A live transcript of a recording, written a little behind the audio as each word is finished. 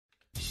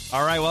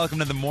All right, welcome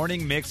to the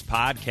Morning Mix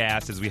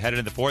podcast. As we head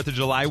into the 4th of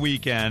July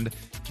weekend,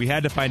 we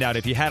had to find out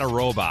if you had a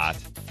robot,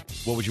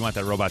 what would you want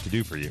that robot to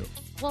do for you?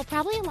 Well,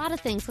 probably a lot of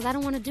things because I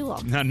don't want to do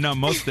them. No,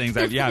 most things.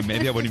 Maybe I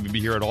wouldn't even be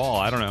here at all.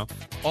 I don't know.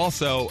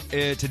 Also,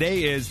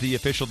 today is the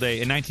official day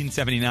in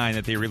 1979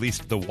 that they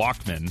released the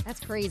Walkman. That's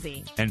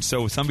crazy. And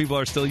so some people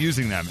are still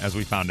using them, as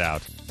we found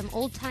out. Some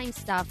old-time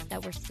stuff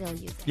that we're still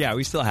using. Yeah,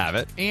 we still have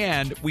it.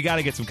 And we got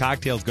to get some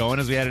cocktails going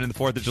as we head into the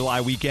 4th of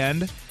July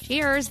weekend.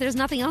 Cheers. There's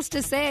nothing else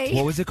to say.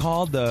 What was it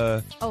called?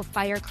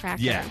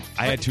 Firecracker. Yeah,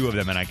 I had two of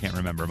them and I can't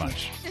remember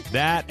much.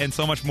 That and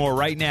so much more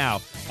right now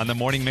on the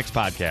Morning Mix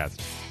podcast.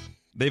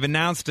 They've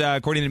announced,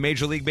 according to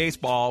Major League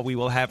Baseball, we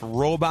will have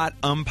robot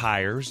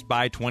umpires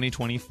by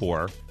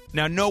 2024.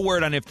 Now, no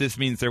word on if this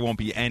means there won't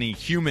be any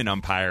human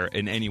umpire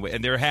in any way,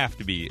 and there have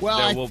to be. Well,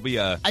 there will be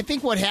a. I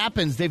think what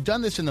happens, they've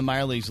done this in the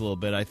minor leagues a little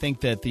bit. I think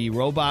that the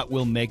robot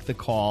will make the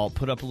call,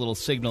 put up a little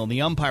signal, and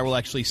the umpire will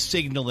actually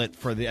signal it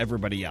for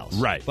everybody else.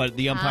 Right. But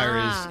the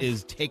umpire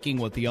is taking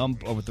what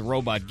the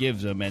robot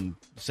gives him and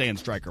saying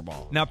strike or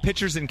ball. Now,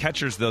 pitchers and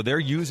catchers, though, they're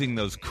using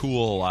those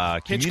cool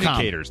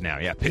communicators now.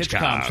 Yeah,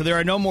 PitchCom. So there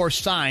are no more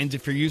signs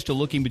if you're used to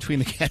looking between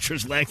the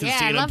catcher's legs and Yeah,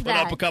 seeing I them love put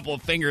that. up a couple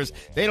of fingers.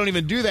 They don't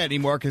even do that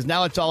anymore because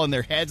now it's all in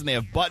their heads and they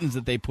have buttons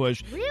that they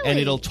push. Really? And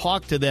it'll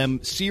talk to them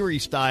Siri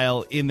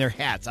style in their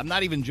hats. I'm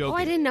not even joking. Oh,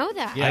 I didn't know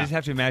that. Yeah. I just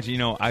have to imagine,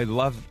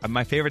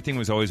 my favorite thing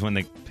was always when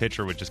the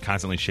pitcher would just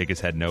constantly shake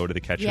his head no to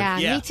the catcher. Yeah,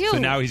 Yeah. me too. So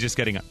now he's just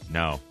getting a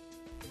no.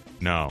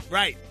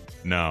 Right.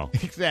 No.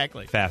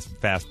 Exactly.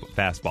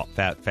 Fastball.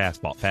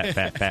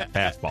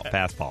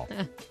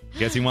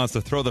 Guess he wants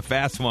to throw the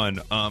fast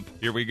one.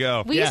 Here we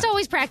go. We Yeah. used to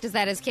always practice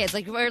that as kids.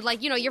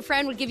 Your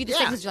friend would give you the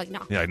signals. You're like,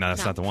 no. Yeah, no,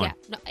 that's not the one. Yeah,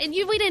 no. And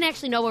we didn't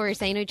actually know what we were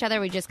saying to each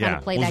other. We just kind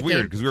of played it was that weird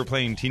game. because we were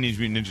playing Teenage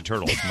Mutant Ninja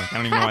Turtles. I'm like, I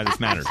don't even know why this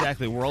matters.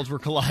 Exactly. Worlds were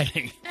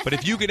colliding. But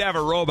if you could have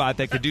a robot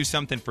that could do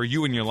something for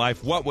you in your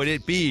life, what would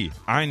it be?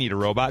 I need a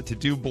robot to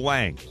do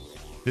blank.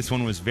 This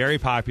one was very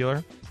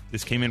popular.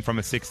 This came in from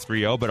a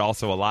 630, but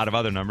also a lot of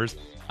other numbers.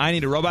 I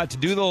need a robot to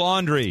do the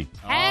laundry.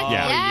 Heck Yeah,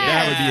 yeah.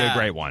 that would be a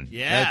great one.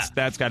 Yeah.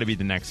 That's got to be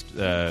the next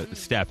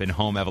step in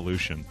home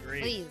evolution.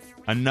 Please.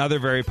 Another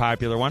very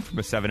popular one from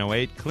a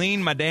 708,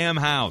 clean my damn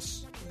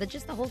house.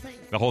 Just the whole thing.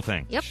 The whole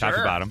thing. Yep. Top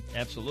to bottom.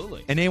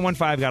 Absolutely. And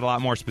A15 got a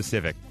lot more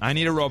specific. I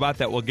need a robot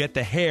that will get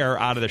the hair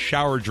out of the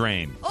shower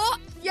drain. Oh,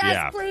 yes,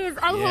 Yeah. please.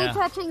 I Yeah. hate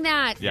touching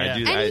that. Yeah, Yeah. I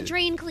do Any that.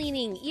 drain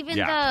cleaning, even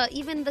Yeah.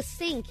 the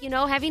sink,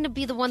 having to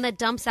be the one that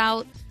dumps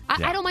out.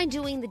 Yeah. I don't mind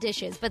doing the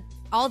dishes, but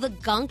all the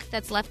gunk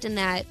that's left in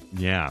that.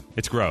 Yeah,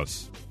 it's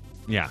gross.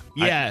 Yeah.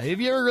 Yeah, have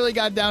you ever really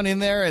got down in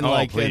there and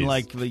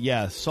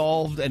please.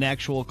 solved an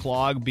actual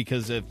clog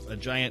because of a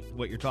giant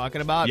what you're talking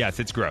about? Yes,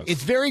 it's gross.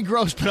 It's very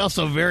gross, but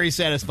also very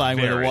satisfying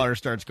when Very. the water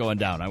starts going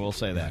down. I will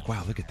say that.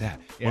 Wow, look at that.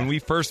 Yeah. When we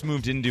first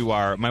moved into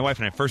my wife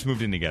and I first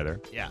moved in together,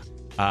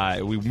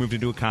 Yeah. we moved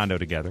into a condo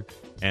together,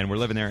 and we're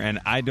living there, and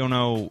I don't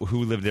know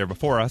who lived there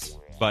before us,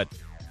 but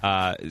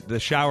the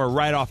shower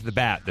right off the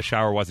bat, the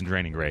shower wasn't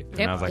draining great. And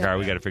Yep. I was like, Yep. all right,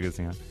 we got to figure this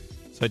thing out.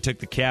 So I took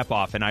the cap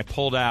off, and I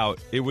pulled out,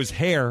 it was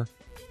hair,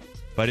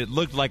 but it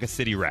looked like a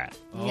city rat.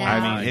 Yeah. I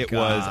my mean, it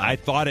God. was, I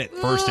thought at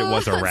first it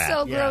was a Ooh, rat,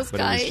 So Yeah. gross, but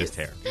guys. it was just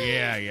hair.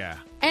 Yeah.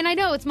 And I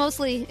know it's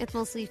mostly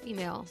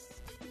females.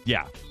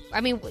 Yeah.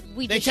 I mean,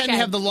 we They just tend to shed.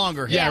 have the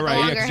longer hair. Yeah, the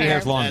longer because hair. it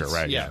has longer, That's-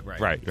 right? yeah,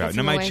 right. Gets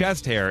Now in my the way.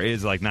 chest hair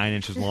is like 9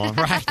 inches long.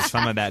 Right.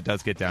 Some of that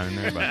does get down in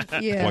there,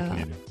 but Yeah. what can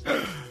you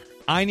do?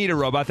 I need a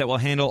robot that will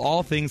handle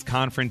all things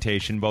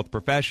confrontation, both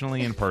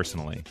professionally and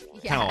personally.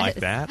 Kind of like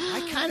Yes. that.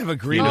 I kind of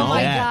agree You with Oh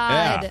my that.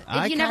 God! Yeah.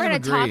 I If you never kind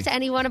had of to talk agree. to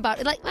anyone about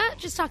it,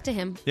 just talk to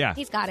him. Yeah.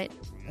 He's got it.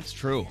 That's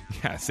true.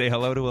 Yeah, say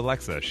hello to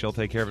Alexa. She'll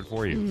take care of it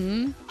for you.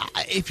 Mm-hmm.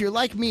 If you're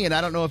like me, and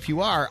I don't know if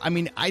you are, I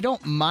mean, I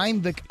don't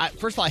mind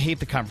first of all, I hate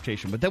the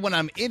confrontation, but then when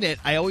I'm in it,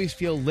 I always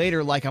feel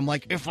later like I'm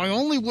like, if I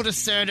only would have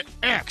said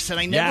X, and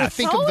I never Yes.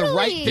 think of the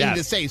right Totally. thing to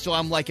Yes. say. So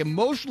I'm like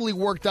emotionally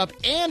worked up,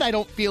 and I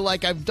don't feel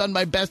like I've done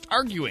my best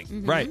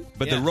arguing. Right.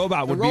 But Yeah. the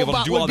robot The would be able to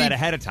robot do would all be that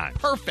ahead of time.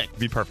 Perfect.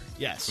 Be perfect.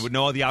 Yes. It would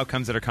know all the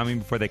outcomes that are coming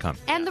before they come.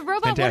 And the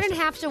robot Fantastic.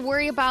 wouldn't have to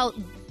worry about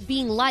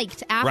being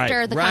liked after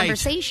Right. the Right.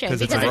 conversation 'Cause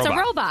because it's a it's a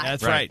robot. robot.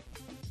 That's Right. right.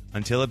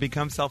 Until it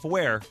becomes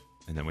self-aware,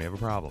 and then we have a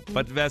problem.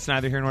 But that's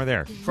neither here nor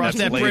there. Cross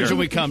that later. bridge when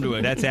we come to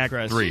it. That's Act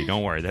Chris. 3.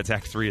 Don't worry. That's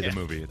Act 3 of the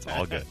movie. It's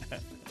all good.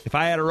 If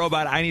I had a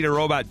robot, I need a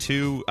robot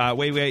too.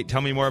 Wait.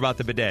 Tell me more about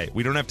the bidet.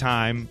 We don't have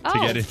time to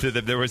Oh. get into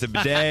There was a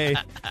bidet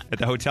at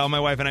the hotel my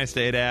wife and I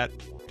stayed at.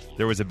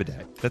 There was a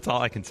bidet. That's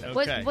all I can say.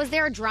 Okay. Was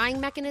there a drying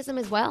mechanism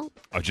as well?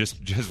 Oh, just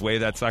wave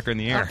that sucker in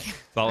the air. Okay.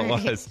 That's all it All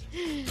right. was.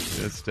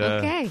 Just,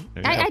 Okay.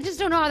 there you go. I just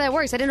don't know how that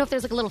works. I didn't know if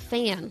there's like a little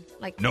fan.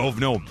 Like No,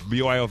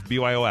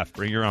 BYOF.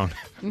 Bring your own.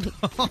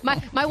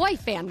 my wife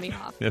fanned me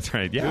off. That's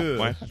right. Yeah.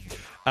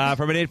 Why?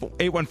 From an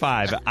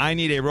 815, I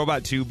need a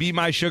robot to be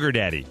my sugar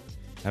daddy.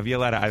 Now,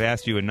 Violetta, I've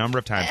asked you a number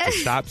of times to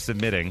stop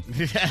submitting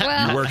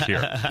Well, your work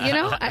here.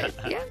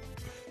 Yeah.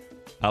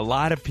 A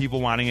lot of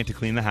people wanting it to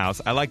clean the house.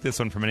 I like this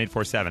one from an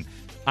 847.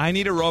 I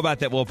need a robot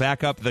that will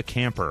back up the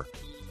camper.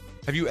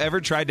 Have you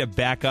ever tried to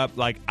back up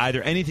like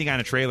either anything on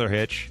a trailer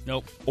hitch?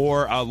 Nope.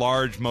 Or a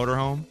large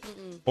motorhome?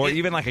 Or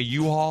even like a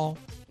U-Haul?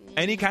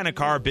 any kind of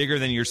car bigger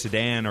than your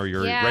sedan or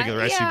your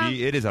regular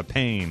SUV, it is a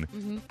pain.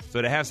 Mm-hmm.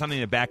 So to have something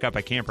to back up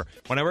a camper.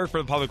 When I worked for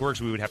the Public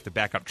Works, we would have to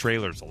back up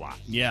trailers a lot.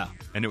 Yeah.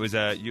 And it was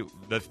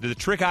the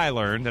trick I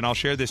learned, and I'll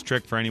share this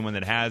trick for anyone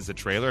that has a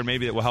trailer, and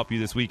maybe it will help you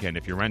this weekend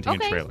if you're renting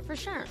a trailer. For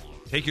sure.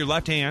 Take your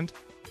left hand,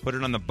 put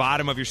it on the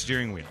bottom of your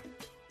steering wheel.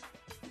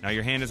 Now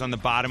your hand is on the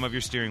bottom of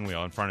your steering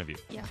wheel in front of you.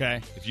 Yeah.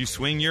 Okay. If you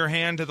swing your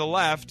hand to the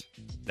left,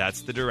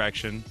 that's the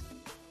direction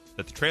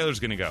that the trailer's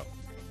going to go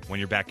when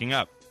you're backing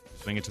up.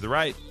 Swing it to the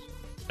right,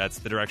 that's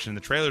the direction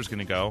the trailer's going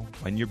to go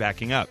when you're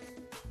backing up.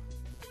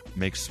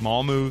 Make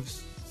small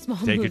moves.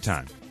 Take your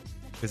time.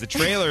 Because the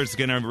trailer's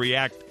going to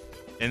react,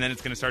 and then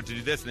it's going to start to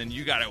do this, and then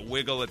you got to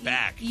wiggle it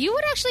back. You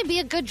would actually be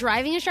a good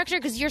driving instructor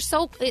because you're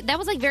so... That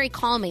was, like, very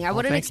calming. I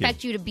wouldn't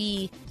expect you to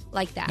be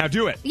like that. Now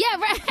do it. Yeah,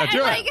 right. Now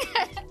do it.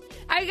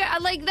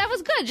 That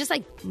was good. Just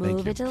like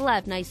move it to the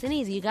left, nice and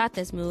easy. You got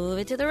this. Move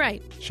it to the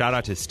right. Shout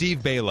out to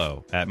Steve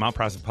Balow at Mount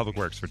Prospect Public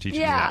Works for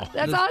teaching me that.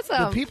 That's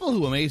awesome. The people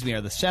who amaze me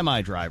are the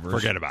semi-drivers.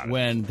 Forget about it.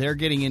 When they're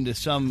getting into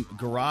some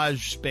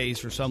garage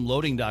space or some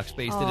loading dock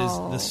space that is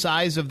the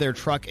size of their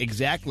truck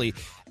exactly.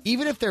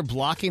 Even if they're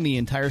blocking the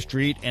entire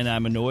street and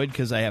I'm annoyed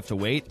because I have to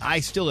wait, I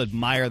still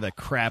admire the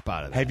crap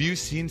out of it. Have you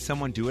seen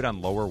someone do it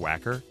on Lower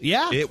Wacker?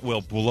 Yeah. It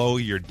will blow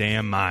your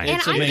damn mind.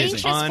 And I'm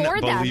anxious for them.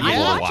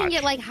 I'm watching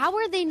it like, how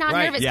are they not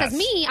nervous? Because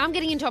I'm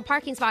getting into a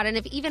parking spot, and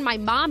if even my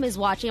mom is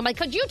watching, I'm like,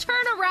 could you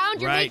turn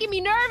around? You're making me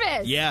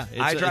nervous. Yeah,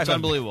 it's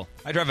unbelievable.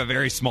 I drive a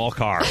very small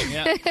car.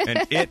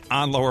 And it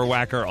on Lower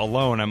Wacker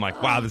alone, I'm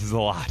like, wow, this is a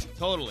lot.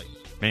 Totally.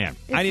 Man,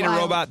 I need a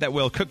robot that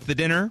will cook the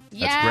dinner.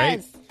 That's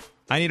great.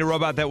 I need a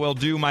robot that will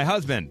do my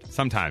husband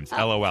sometimes.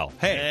 LOL.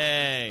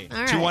 Hey. All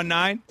right.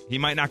 219, he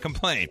might not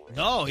complain.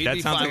 No, he'd that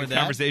be sounds fine like with a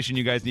conversation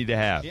you guys need to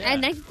have. Yeah.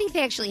 And I think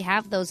they actually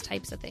have those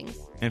types of things.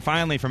 And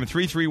finally, from a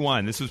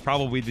 331, this was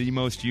probably the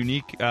most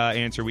unique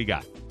answer we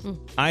got.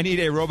 I need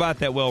a robot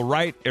that will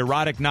write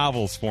erotic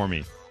novels for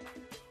me.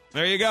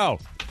 There you go.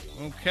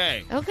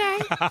 Okay.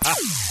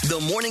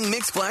 The Morning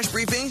Mix Flash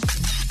Briefing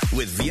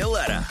with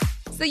Violetta.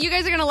 So you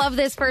guys are going to love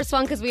this first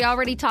one because we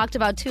already talked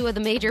about two of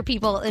the major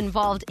people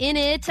involved in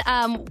it.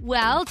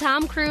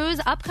 Tom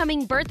Cruise's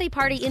upcoming birthday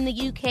party in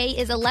the UK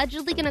is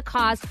allegedly going to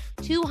cost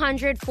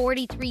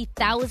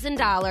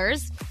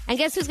 $243,000. And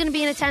guess who's going to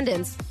be in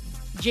attendance?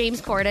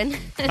 James Corden.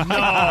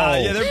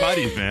 Yeah, they're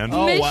buddies, man.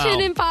 Mission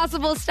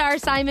Impossible star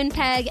Simon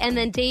Pegg, and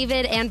then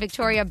David and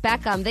Victoria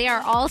Beckham. They are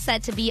all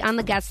set to be on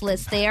the guest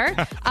list there.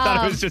 I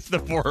thought it was just the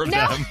four of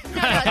them.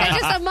 No, they're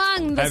just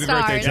among the Happy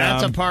stars. birthday, Tom.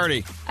 That's a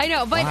party. I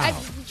know, but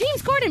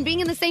James Corden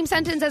being in the same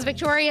sentence as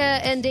Victoria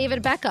and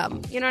David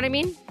Beckham. You know what I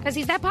mean? Because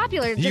he's that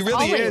popular. He really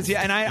always is,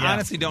 yeah. And I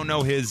honestly don't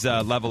know his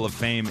level of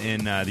fame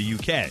in the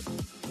UK,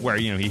 where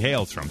he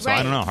hails from. So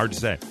I don't know. Hard to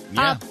say.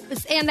 Yeah.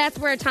 And that's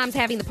where Tom's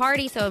having the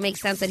party, so it makes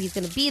sense that he's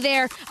going to be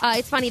there.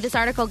 It's funny, this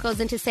article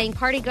goes into saying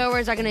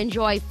partygoers are going to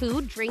enjoy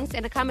food, drinks,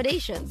 and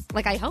accommodations.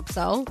 Like, I hope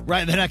so.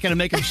 Right, they're not going to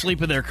make them sleep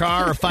in their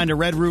car or find a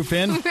red roof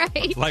in.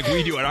 Right. Like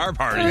we do at our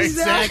party.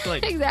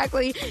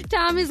 Exactly.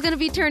 Tom is going to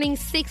be turning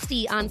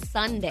 60 on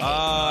Sunday.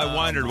 I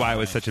wondered why it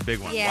was such a big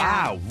one. Yeah.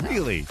 Wow,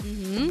 really?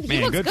 Mm-hmm.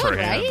 Man, good for him.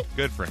 right?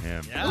 Good for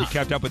him. Yeah. He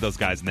kept up with those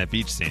guys in that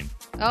beach scene.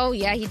 Oh,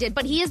 yeah, he did.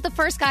 But he is the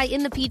first guy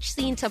in the beach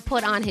scene to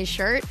put on his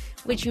shirt,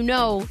 which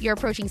you're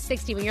approaching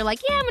 60 when you're like,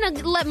 yeah, I'm going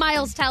to let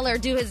Miles Teller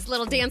do his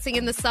little dancing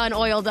in the sun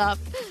oiled up.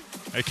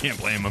 I can't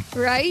blame him.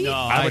 Right? No,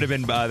 I would have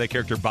been the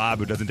character Bob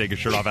who doesn't take his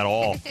shirt off at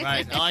all.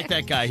 Right, I like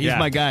that guy. He's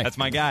my guy. That's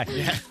my guy.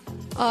 Yeah.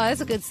 Oh,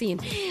 that's a good scene.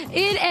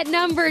 In at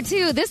number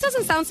 2, this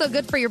doesn't sound so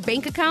good for your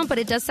bank account, but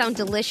it does sound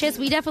delicious.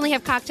 We definitely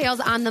have cocktails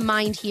on the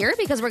mind here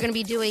because we're going to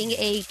be doing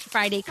a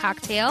Friday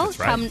cocktail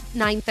come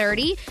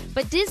 9:30.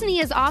 But Disney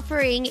is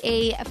offering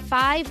a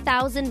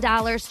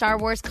 $5,000 Star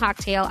Wars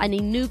cocktail on a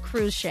new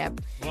cruise ship.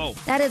 Whoa.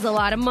 That is a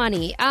lot of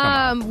money.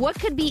 What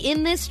could be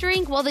in this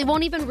drink? Well, they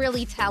won't even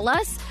really tell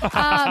us.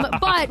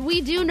 But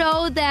we do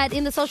know that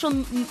in the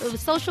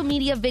social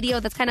media video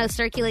that's kind of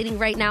circulating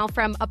right now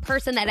from a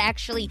person that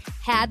actually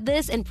had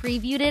this and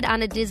previewed it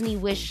on a Disney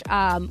Wish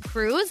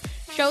cruise,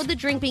 showed the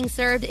drink being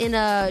served in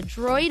a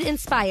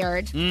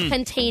droid-inspired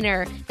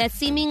container that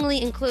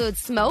seemingly includes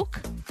smoke,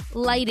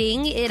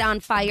 lighting it on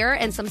fire,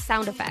 and some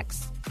sound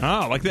effects.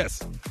 Oh, like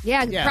this.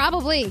 Yeah.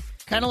 Probably.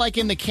 Kind of like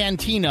in the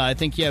cantina, I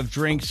think you have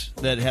drinks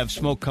that have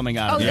smoke coming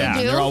out of Oh, them.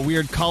 they do? They're all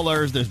weird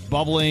colors. There's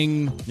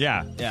bubbling.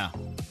 Yeah. Yeah.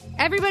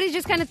 Everybody's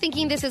just kind of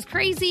thinking this is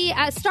crazy.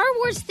 Star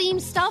Wars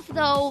themed stuff,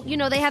 though,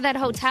 they have that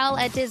hotel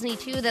at Disney,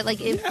 too, that,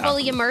 it's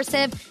fully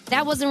immersive.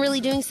 That wasn't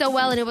really doing so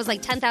well, and it was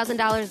like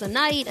 $10,000 a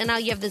night, and now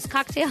you have this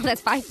cocktail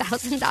that's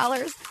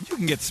 $5,000. You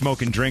can get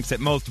smoking drinks at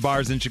most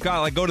bars in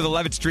Chicago. Like, go to the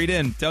Levitt Street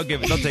Inn. They'll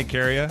take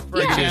care of you.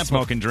 For example.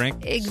 smoke and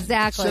drink.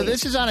 Exactly. So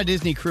this is on a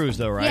Disney cruise,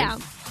 though, right? Yeah.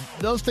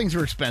 Those things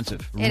are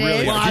expensive. It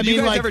Really? is. Well, Did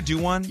you guys ever do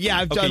one? Yeah,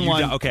 I've Okay, done you've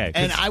one. Okay.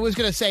 And I was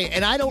going to say,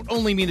 and I don't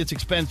only mean it's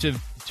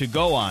expensive to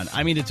go on.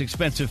 I mean it's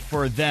expensive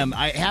for them.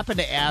 I happened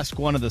to ask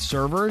one of the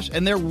servers,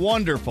 and they're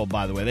wonderful,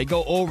 by the way. They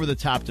go over the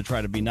top to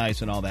try to be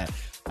nice and all that.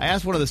 I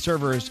asked one of the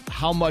servers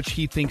how much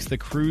he thinks the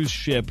cruise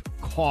ship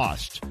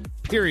cost.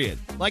 Period.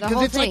 Like, The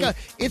because whole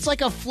it's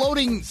like a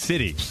floating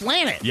City.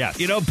 planet. Yes.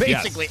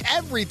 Basically Yes.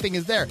 everything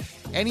is there.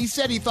 And he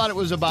said he thought it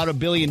was about $1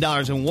 billion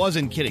and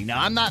wasn't kidding.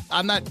 Now I'm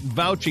not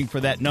vouching for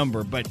that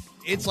number, but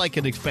it's like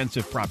an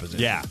expensive proposition.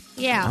 Yeah.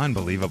 Yeah.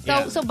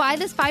 Unbelievable. So buy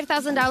this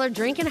 $5,000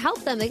 drink and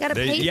help them. They got to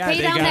They- pay yeah, pay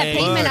they down gotta- that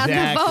payment on the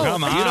Exactly. boat.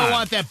 Come on. You don't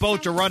want that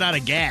boat to run out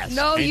of gas.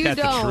 No, Ain't you that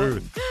don't. the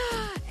truth?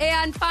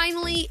 And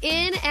finally,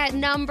 in at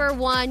number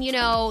one,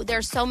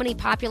 there's so many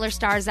popular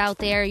stars out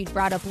there. You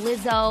brought up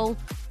Lizzo,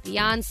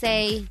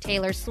 Beyonce,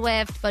 Taylor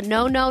Swift, but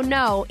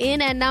no.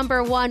 In at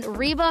number one,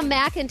 Reba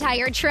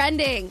McEntire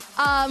trending.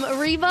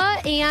 Reba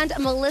and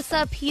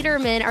Melissa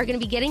Peterman are going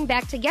to be getting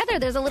back together.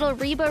 There's a little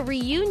Reba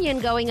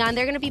reunion going on.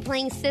 They're going to be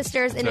playing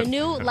sisters in a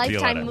new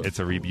Lifetime Violetta, it's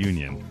a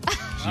reunion.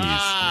 Jeez.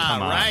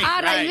 Come on. right. How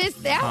did I miss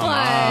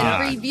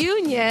that one?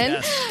 Reunion.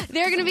 Yes.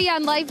 They're going to be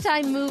on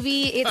Lifetime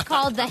movie. It's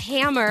called The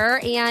Hammer,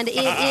 and it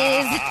is.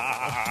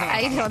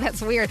 I know that's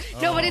weird.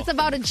 No, but it's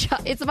about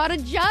it's about a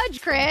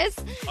judge, Chris,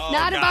 not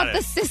got about it.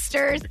 the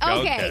sisters.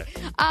 Okay.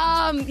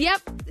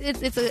 Yep.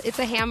 It's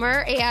a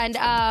hammer, and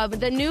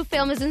the new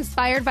film is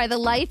inspired by the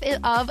life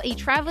of a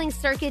traveling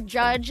circuit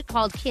judge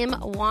called Kim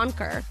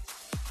Wonker.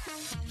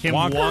 Kim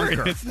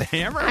Wonker. It's the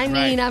hammer. I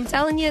mean, I'm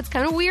telling you, it's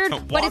kind of weird,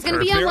 but it's going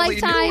to be on Barely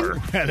Lifetime. knew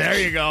her. There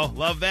you go.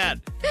 Love that.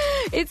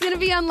 It's going to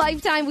be on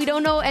Lifetime. We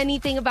don't know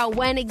anything about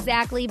when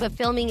exactly, but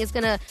filming is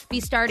going to be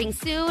starting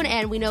soon,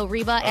 and we know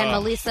Reba and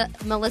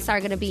Melissa are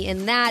going to be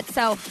in that.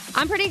 So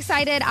I'm pretty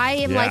excited. I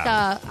am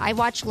I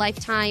watch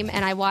Lifetime,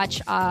 and I watch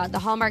the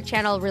Hallmark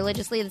Channel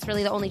religiously. That's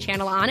really the only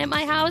channel on at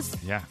my house.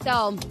 Yeah. So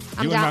I'm You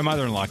and down. my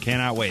mother-in-law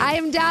cannot wait. I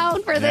am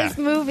down for this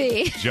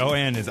movie.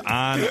 Joanne is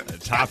on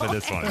top of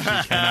this one. She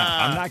cannot.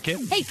 I'm not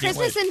kidding. Hey, Can't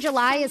Christmas wait. in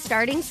July is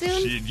starting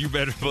soon. You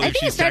better I believe think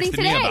she's it's starting texting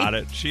today. me about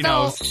it. She So-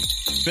 knows.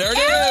 There it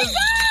There we is. go!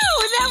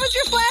 That was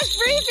your flash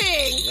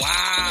briefing.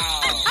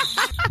 Wow.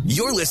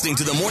 You're listening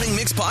to the Morning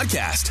Mix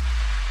podcast.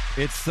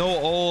 It's so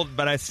old,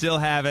 but I still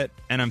have it,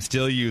 and I'm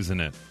still using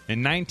it.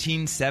 In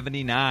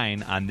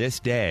 1979, on this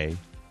day,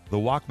 the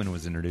Walkman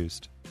was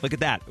introduced. Look at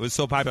that. It was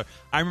so popular.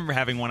 I remember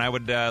having one. I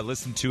would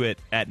listen to it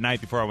at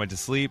night before I went to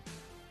sleep.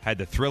 Had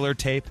the Thriller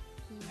tape.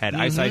 Had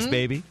Ice Ice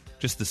Baby.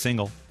 Just the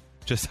single.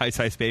 Just Ice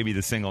Ice Baby,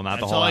 the single, not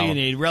That's the whole all you album.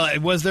 need. Really?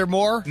 Was there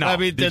more? No. I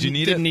mean, Did you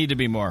need didn't it? need to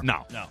be more.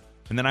 No.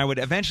 And then I went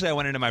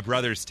into my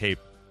brother's tape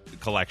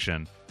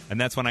collection, and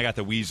that's when I got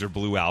the Weezer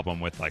Blue album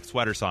with like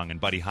Sweater Song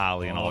and Buddy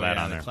Holly and all that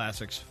on the there.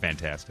 classics.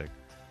 Fantastic.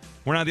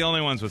 We're not the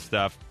only ones with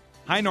stuff.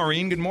 Hi,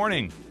 Noreen. Good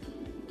morning.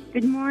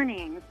 Good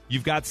morning.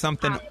 You've got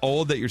something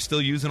old that you're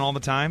still using all the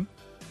time?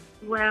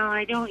 Well,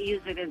 I don't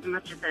use it as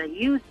much as I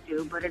used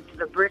to, but it's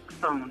the brick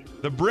phone.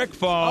 The brick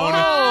phone.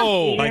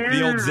 Oh! Like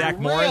the old Zach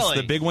Morris,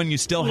 Really? the big one. You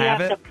still You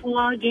have have it? to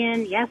plug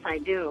in. Yes, I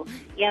do.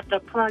 You have to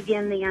plug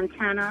in the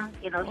antenna,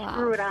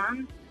 screw it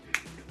on,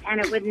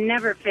 and it would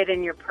never fit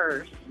in your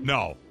purse.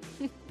 No.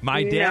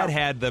 My dad No.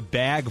 had the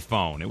bag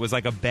phone. It was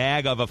like a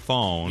bag of a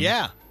phone.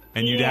 Yeah.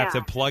 And you'd have to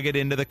Yeah. plug it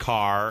into the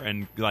car,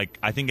 and like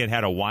I think it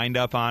had a wind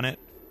up on it.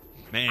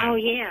 Man. Oh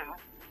yeah.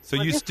 So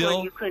Well, you this still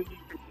one, you couldn't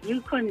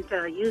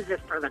use it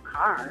for the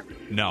car.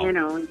 No.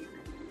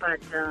 But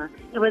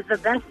it was the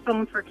best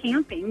phone for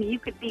camping. You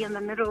could be in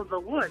the middle of the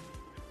woods,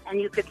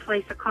 and you could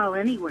place a call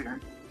anywhere.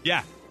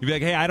 Yeah. You'd be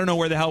like, hey, I don't know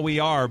where the hell we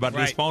are, but this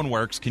Right. phone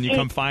works. Can you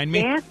come find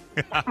me?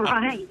 That's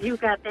right. You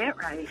got that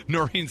right.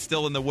 Noreen's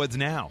still in the woods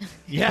now.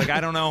 Yeah. Like, I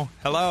don't know.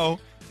 Hello?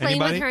 Playing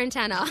Anybody? with her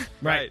antenna.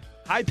 Right.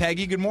 Hi,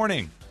 Peggy. Good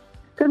morning.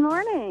 Good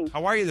morning.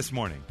 How are you this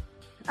morning?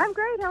 I'm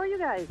great. How are you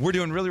guys? We're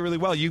doing really, really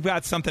well. You've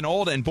got something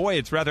old, and boy,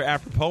 it's rather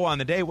apropos on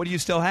the day. What do you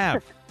still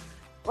have?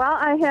 Well,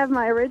 I have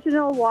my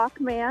original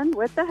Walkman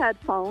with the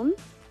headphones,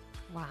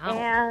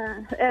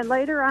 Wow. and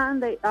later on,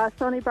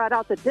 Sony brought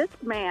out the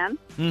Discman.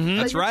 Mm-hmm.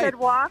 That's so you right. Could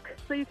walk,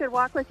 so you could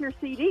walk with your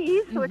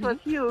CDs, which was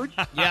huge.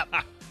 Yep.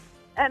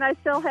 And I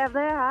still have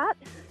that.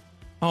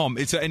 And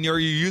are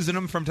you using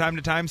them from time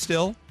to time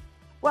still?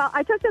 Well,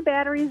 I took the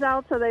batteries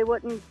out so they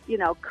wouldn't,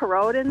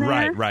 corrode in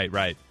there.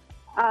 Right.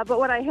 But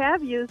what I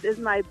have used is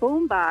my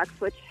boombox,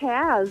 which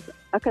has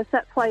a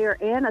cassette player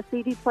and a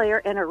CD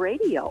player and a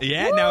radio.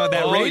 Yeah, now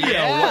that Oh, radio.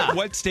 yeah.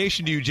 What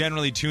station do you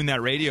generally tune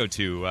that radio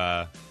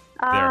to?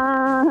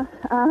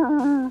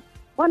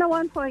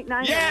 101.9.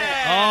 Oh,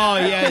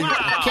 yeah.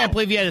 I can't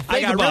believe you had to think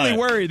I got about really it.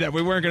 worried that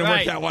we weren't going to work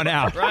Right. that one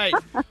out. Right.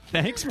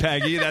 Thanks,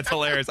 Peggy. That's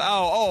hilarious.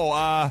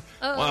 What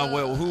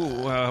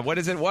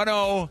is it?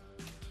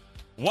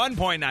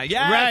 101.9.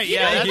 Yeah. Right,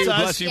 yeah, Thank you. that's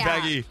us. Bless you,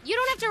 Peggy. You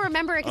don't have to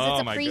remember it because Oh,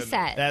 it's a my preset.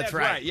 goodness. That's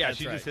right. Yeah, That's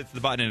she right. just hits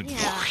the button and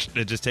Yeah.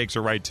 it just takes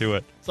her right to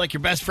it. It's like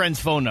your best friend's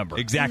phone number.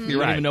 Exactly You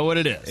right. don't even know what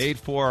it is.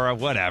 84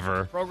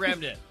 whatever.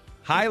 Programmed in.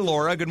 Hi,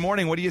 Laura. Good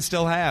morning. What do you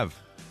still have?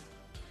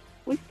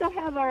 We still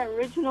have our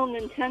original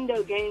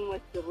Nintendo game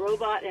with the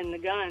robot and the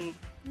gun.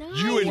 Nice.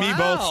 You and me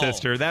both, Wow.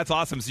 sister. That's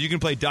awesome. So you can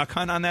play Duck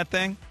Hunt on that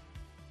thing?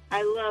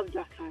 I love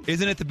Duck Hunt.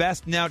 Isn't it the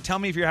best? Now, tell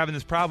me if you're having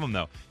this problem,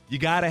 though. You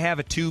got to have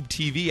a tube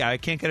TV. I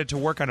can't get it to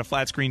work on a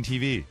flat screen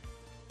TV.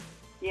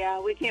 Yeah,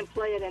 we can't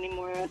play it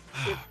anymore. It's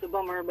a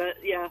bummer, but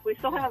yeah, we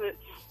still have it.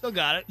 Still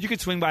got it. You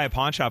could swing by a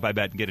pawn shop, I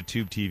bet, and get a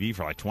tube TV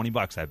for like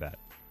 $20, I bet.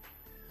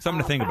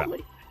 Something to think about.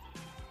 Probably.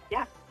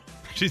 Yeah.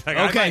 She's like,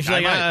 Okay, I she's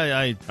might. like,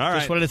 I All just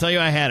right. wanted to tell you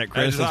I had it,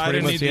 Chris. That's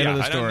pretty much the end of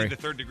the I don't story. need the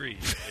third degree,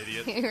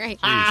 you idiot.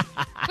 right.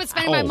 Quit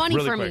spending my money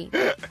really for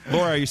quick. me.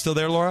 Laura, are you still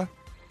there, Laura?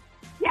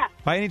 Yeah.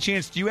 By any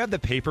chance, do you have the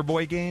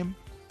Paperboy game?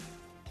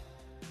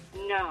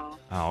 No.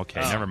 Oh, okay.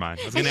 Never mind.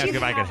 I was going to ask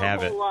if I could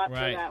have a it. whole lot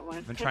Right. for that one.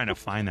 I've been trying to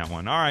find that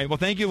one. All right. Well,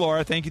 thank you,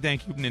 Laura. Thank you,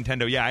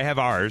 Nintendo. Yeah, I have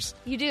ours.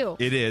 You do.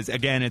 It is.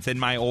 Again, it's in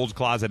my old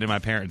closet in my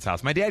parents'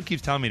 house. My dad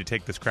keeps telling me to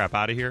take this crap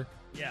out of here.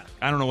 Yeah.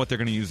 I don't know what they're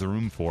going to use the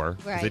room for.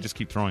 'Cause Right. They just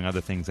keep throwing other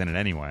things in it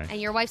anyway.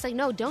 And your wife's like,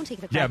 no, don't take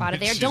the crap out of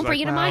there. she's Don't bring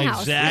like, it in my "Well,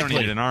 house. We don't Exactly.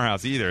 need it in our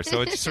house either.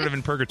 So it's sort of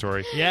in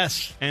purgatory.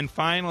 Yes. And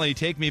finally,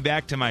 take me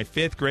back to my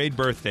 5th grade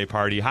birthday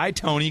party. Hi,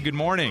 Tony. Good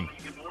morning.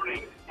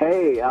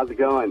 Hey, how's it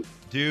going?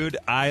 Dude,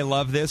 I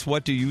love this.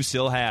 What do you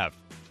still have?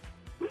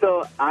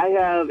 So I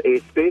have a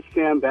Space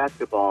Jam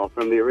basketball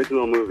from the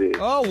original movie.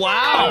 Oh,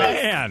 wow.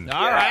 Man.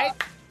 All right.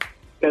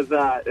 Because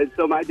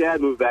so my dad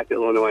moved back to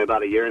Illinois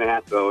about a year and a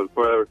half ago, and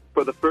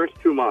for the first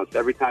 2 months,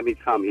 every time he'd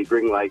come, he'd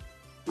bring like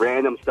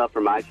random stuff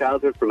from my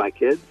childhood for my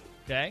kids.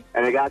 Okay.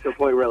 And it got to a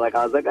point where like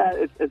I was like,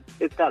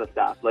 it's got to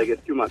stop. Like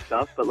it's too much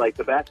stuff. But like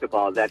the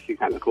basketball is actually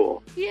kind of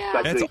cool. Yeah.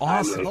 Especially That's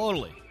awesome. timely.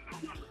 Totally.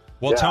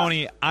 Well, Yeah.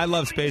 Tony, I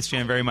love Space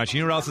Jam very much. You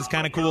know what else is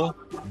kind of cool?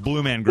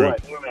 Blue Man Group.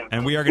 What?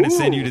 And we are going to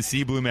send Ooh. you to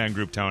see Blue Man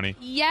Group, Tony.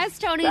 Yes,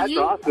 Tony. That's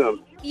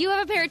awesome. You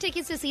have a pair of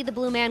tickets to see the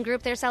Blue Man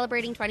Group. They're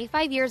celebrating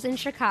 25 years in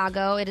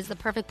Chicago. It is the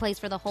perfect place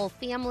for the whole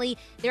family.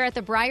 They're at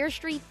the Briar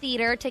Street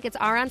Theater. Tickets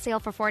are on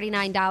sale for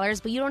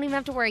 $49, but you don't even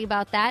have to worry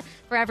about that.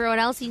 For everyone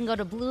else, you can go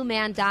to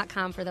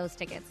blueman.com for those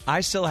tickets.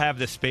 I still have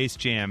the Space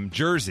Jam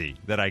jersey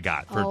that I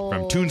got Oh.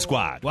 from Toon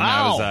Squad when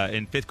Wow. I was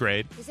in 5th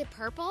grade. Is it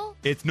purple?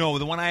 It's no,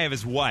 the one I have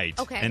is white,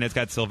 Okay. and it's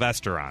got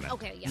Sylvester on it.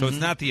 Okay, yeah. So it's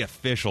not the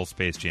official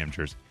Space Jam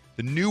jersey.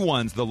 The new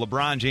ones, the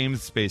LeBron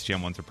James Space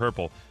Jam ones, are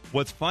purple.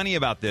 What's funny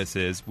about this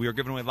is we were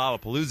giving away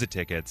Lollapalooza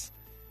tickets.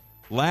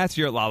 Last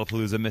year at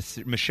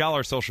Lollapalooza, Michelle,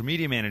 our social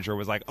media manager,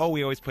 was like, "Oh,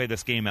 we always play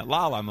this game at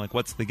Lolla." I'm like,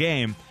 "What's the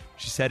game?"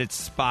 She said it's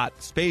Spot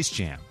Space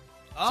Jam.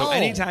 So Oh.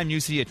 anytime you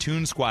see a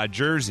Toon Squad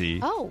jersey,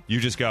 Oh. you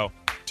just go,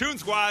 Toon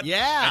Squad,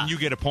 Yeah. and you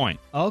get a point.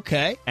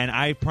 Okay. And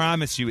I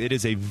promise you, it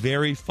is a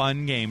very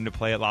fun game to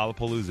play at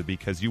Lollapalooza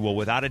because you will,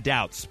 without a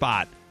doubt,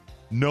 spot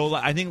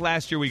I think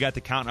last year we got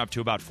the count up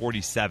to about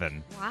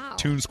 47 Wow.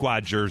 Toon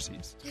Squad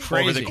jerseys over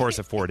Crazy. the course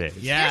of 4 days.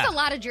 Yeah. There's a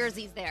lot of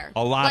jerseys there.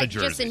 A lot like, of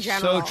jerseys. just in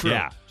general. So true.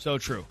 Yeah. So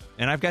true.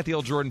 And I've got the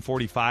old Jordan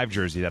 45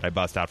 jersey that I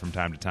bust out from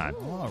time to time.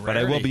 Oh, But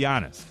I will rarity. be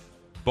honest.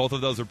 Both of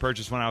those were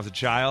purchased when I was a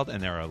child,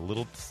 and they're a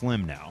little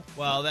slim now.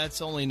 Well,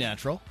 that's only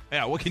natural.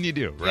 Yeah, what can you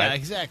do, right? Yeah,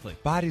 exactly.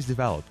 Bodies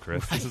develop,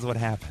 Chris. This is what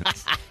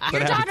happens. What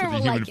Your happens daughter to the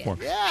will human like it. form.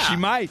 Yeah. She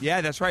might.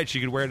 Yeah, that's right.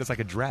 She could wear it as like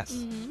a dress.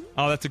 Mm-hmm.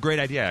 Oh, that's a great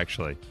idea,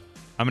 actually.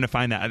 I'm going to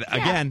find that.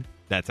 Again,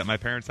 that's at my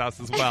parents' house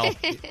as well.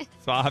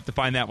 So I'll have to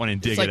find that one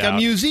and dig It's like it out. a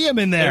museum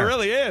in there. It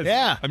really is.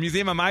 Yeah. A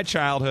museum of my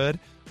childhood,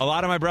 a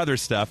lot of my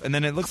brother's stuff, and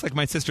then it looks like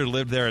my sister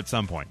lived there at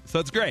some point. So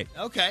it's great.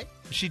 Okay.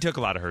 She took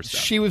a lot of her stuff.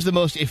 She was the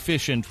most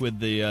efficient with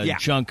the Yeah.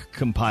 junk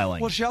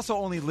compiling. Well, she also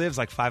only lives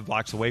like 5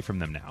 blocks away from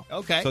them now.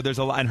 Okay. So there's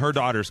a lot, and her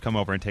daughters come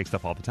over and take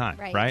stuff all the time,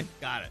 Right.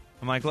 Got it.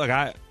 I'm like, look,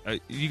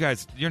 you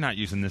guys, you're not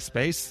using this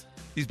space.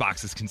 These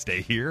boxes can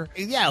stay here.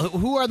 Yeah,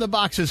 who are the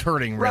boxes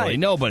hurting, really? Right.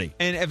 Nobody.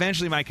 And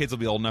eventually my kids will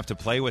be old enough to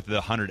play with the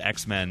 100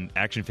 X-Men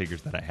action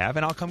figures that I have,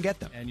 and I'll come get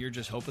them. And you're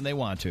just hoping they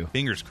want to.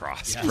 Fingers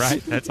crossed,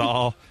 right? That's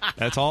all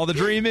the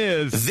dream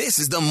is. This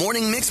is the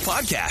Morning Mix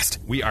Podcast.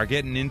 We are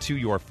getting into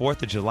your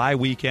 4th of July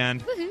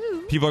weekend.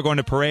 People are going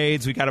to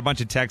parades. We got a bunch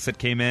of texts that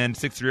came in.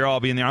 630, I'll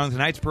be in the Arlington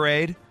Heights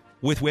Parade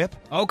with Whip.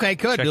 Okay,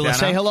 good. Check Let's that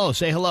say out. hello.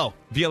 Say hello.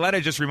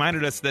 Violetta just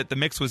reminded us that the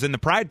mix was in the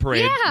Pride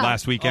Parade Yeah.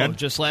 last weekend. Oh,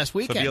 just last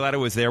weekend. So Violetta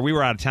was there. We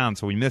were out of town,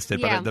 so we missed it.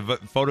 Yeah. But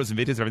the photos and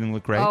videos, everything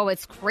looked great. Oh,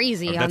 it's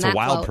crazy on That's that a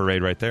wild float.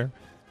 parade right there.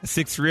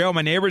 630,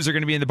 my neighbors are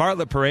going to be in the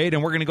Bartlett Parade,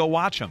 and we're going to go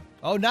watch them.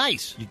 Oh,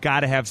 nice. You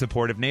got to have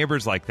supportive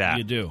neighbors like that.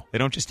 You do. They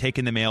don't just take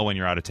in the mail when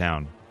you're out of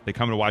town. They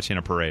come to watch you in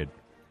a parade.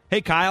 Hey,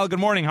 Kyle, good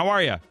morning. How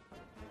are you?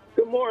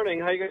 Good morning.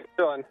 How you guys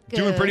doing?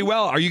 Doing Good. pretty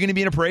well. Are you going to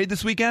be in a parade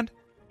this weekend?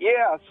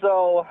 Yeah,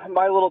 so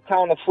my little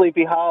town of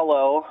Sleepy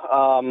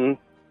Hollow,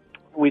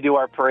 we do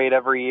our parade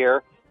every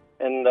year,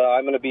 and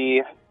I'm going to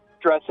be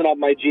dressing up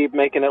my Jeep,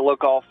 making it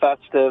look all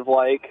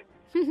festive-like,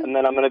 and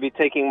then I'm going to be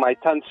taking my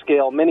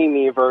 10-scale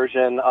mini-me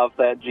version of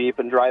that Jeep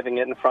and driving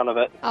it in front of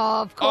it.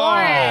 Oh, of course.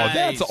 Oh,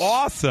 that's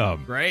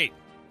awesome. Great.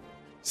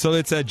 So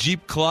it's a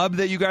Jeep club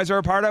that you guys are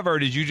a part of, or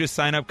did you just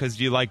sign up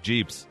because you like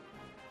Jeeps?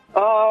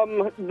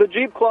 The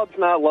Jeep Club's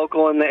not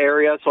local in the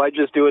area, so I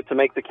just do it to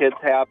make the kids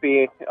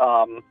happy.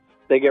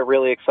 They get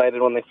really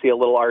excited when they see a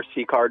little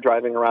RC car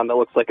driving around that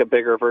looks like a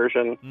bigger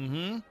version.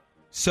 Mm-hmm.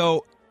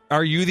 So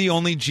are you the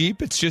only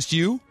Jeep? It's just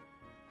you?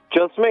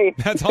 Just me.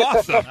 That's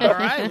awesome. All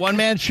right.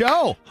 One-man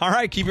show. All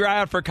right, keep your eye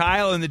out for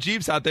Kyle and the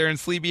Jeeps out there in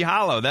Sleepy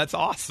Hollow. That's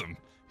awesome.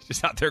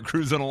 Just out there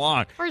cruising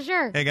along. For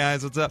sure. Hey,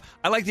 guys, what's up?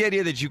 I like the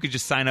idea that you could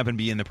just sign up and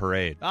be in the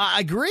parade.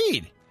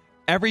 Agreed.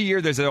 Every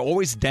year, there's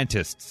always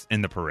dentists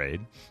in the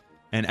parade.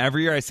 And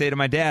every year I say to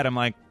my dad, I'm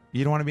like,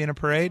 you don't want to be in a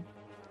parade?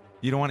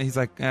 You don't want to? He's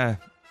like,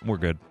 we're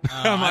good.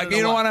 I'm like,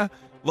 you don't want to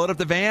load up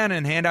the van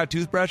and hand out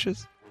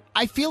toothbrushes?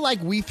 I feel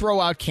like we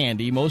throw out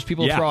candy. Most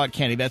people throw out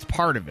candy. That's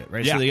part of it,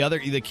 right? Yeah. So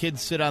the kids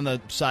sit on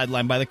the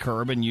sideline by the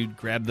curb, and you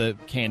grab the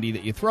candy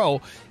that you throw,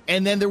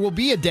 and then there will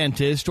be a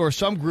dentist or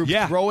some group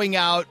throwing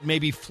out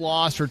maybe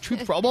floss or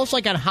toothbrush, almost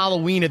like on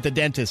Halloween at the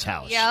dentist's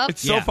house. Yep.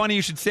 It's so funny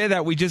you should say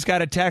that. We just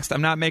got a text.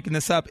 I'm not making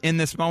this up. In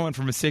this moment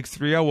from a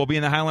 630, we'll be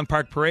in the Highland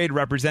Park Parade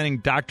representing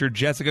Dr.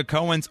 Jessica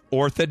Cohen's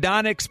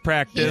orthodontics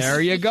practice. There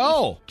you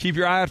go. Keep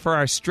your eye out for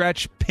our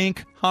stretch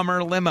pink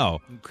Hummer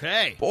limo.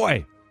 Okay.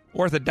 Boy,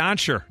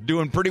 orthodonture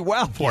doing pretty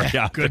well for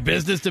you. Good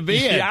business to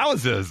be in.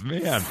 Yowzers,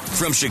 man.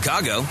 From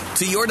Chicago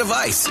to your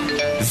device,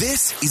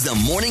 this is the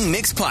Morning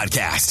Mix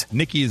Podcast.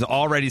 Nikki has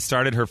already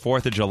started her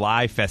 4th of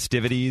July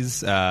festivities.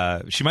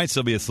 She might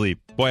still be asleep.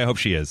 Boy, I hope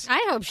she is.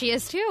 I hope she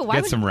is too.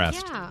 Get some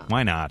rest. Yeah.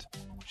 Why not?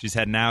 She's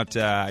heading out.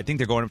 I think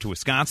they're going up to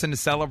Wisconsin to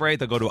celebrate.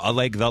 They'll go to a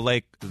lake.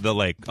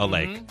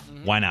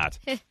 Why not?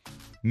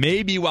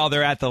 Maybe while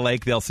they're at the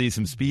lake, they'll see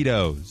some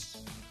Speedos.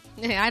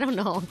 I don't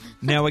know.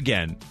 Now,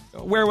 again,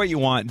 wear what you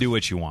want, do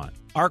what you want.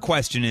 Our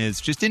question is,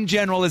 just in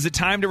general, is it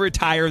time to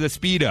retire the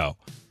Speedo?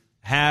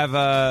 Have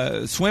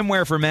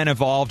swimwear for men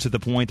evolved to the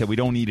point that we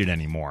don't need it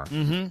anymore?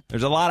 Mm-hmm.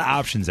 There's a lot of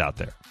options out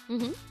there.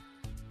 Mm-hmm.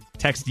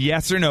 Text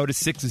yes or no to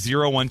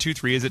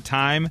 60123. Is it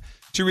time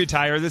to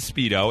retire the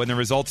Speedo? And the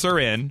results are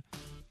in,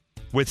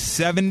 with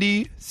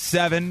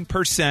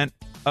 77%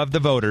 of the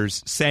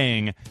voters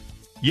saying,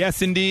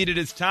 yes, indeed, it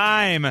is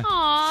time.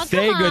 Aw,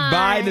 say come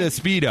goodbye on. to the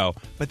Speedo.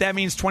 But that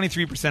means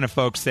 23% of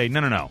folks say,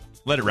 no,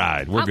 let it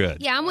ride. We're good.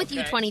 Yeah, I'm with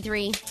you,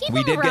 23. Keep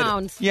We them did get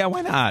around. it. Yeah,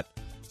 why not?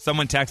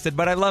 Someone texted,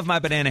 but I love my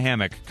banana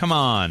hammock. Come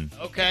on.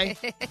 Okay.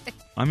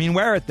 I mean,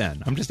 wear it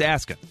then. I'm just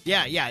asking.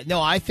 Yeah. No,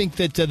 I think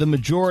that the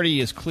majority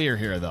is clear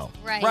here, though.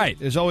 Right.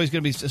 There's always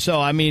going to be. So,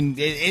 I mean,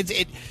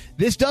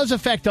 this does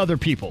affect other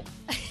people.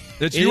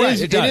 It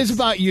is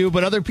about you,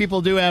 but other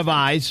people do have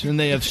eyes, and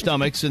they have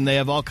stomachs, and they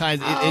have all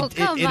kinds. It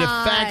come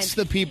affects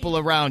the people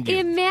around you.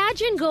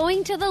 Imagine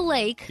going to the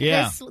lake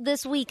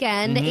this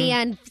weekend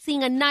and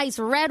seeing a nice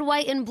red,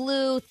 white, and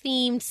blue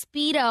themed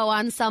Speedo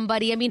on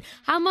somebody. I mean,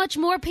 how much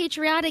more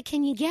patriotic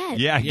can you get?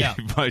 Yeah.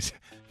 But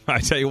I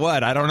tell you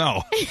what, I don't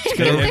know.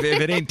 if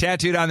it ain't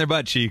tattooed on their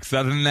butt cheeks,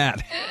 other than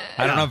that,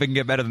 I don't know if it can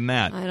get better than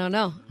that. I don't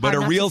know. But Hard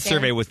a not real to say.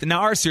 survey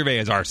now our survey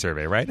is our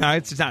survey, right? Now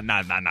it's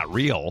not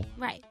real.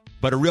 Right.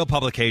 But a real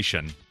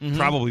publication,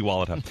 probably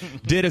Wallet Hub,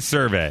 did a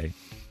survey.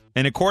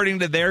 And according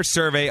to their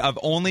survey of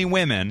only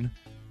women,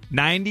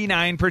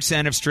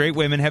 99% of straight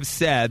women have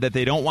said that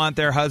they don't want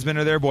their husband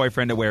or their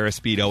boyfriend to wear a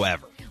Speedo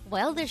ever.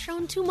 Well, they're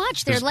showing too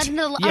much. They're letting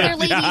the other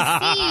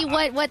ladies see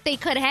what they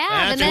could have.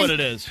 That's and then, what it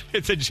is.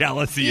 It's a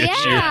jealousy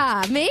issue.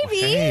 Yeah,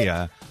 maybe. Hey,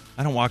 I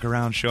don't walk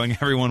around showing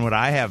everyone what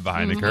I have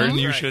behind the curtain.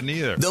 You shouldn't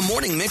either. The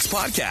Morning Mix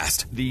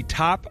Podcast. The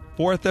top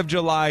 4th of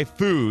July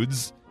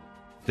foods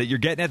that you're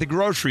getting at the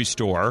grocery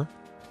store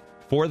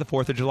for the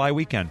 4th of July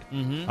weekend.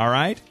 All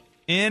right?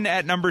 In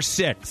at number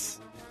 6,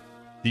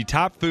 the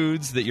top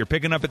foods that you're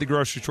picking up at the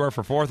grocery store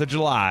for 4th of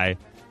July,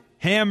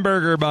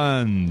 hamburger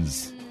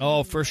buns.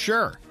 Oh, for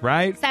sure.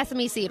 Right?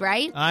 Sesame seed,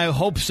 right? I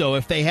hope so,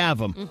 if they have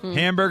them.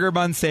 Hamburger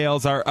bun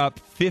sales are up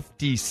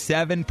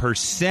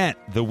 57%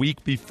 the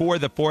week before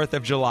the 4th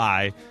of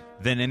July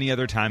than any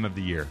other time of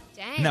the year.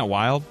 Dang. Isn't that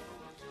wild?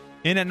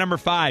 In at number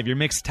 5, your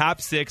mixed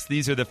top 6.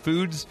 These are the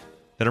foods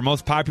that are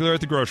most popular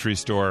at the grocery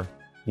store.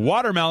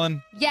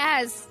 Watermelon.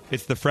 Yes.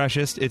 It's the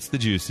freshest. It's the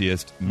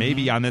juiciest.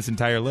 Maybe on this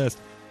entire list.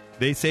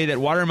 They say that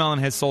watermelon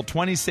has sold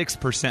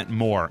 26%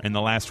 more in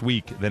the last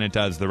week than it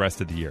does the rest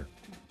of the year.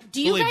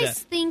 Do you Believe guys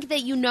that. think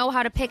that you know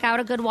how to pick out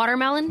a good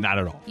watermelon? Not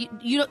at all.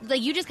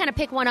 You just kind of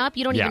pick one up.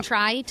 You don't Yeah. even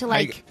try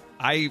to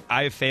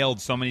I've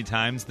failed so many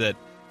times that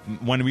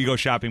when we go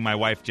shopping, my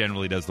wife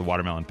generally does the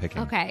watermelon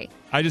picking. Okay.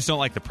 I just don't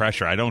like the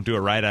pressure. I don't do it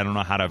right. I don't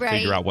know how to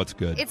figure out what's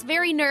good. It's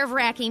very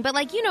nerve-wracking, but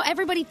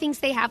everybody thinks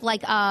they have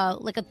like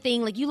a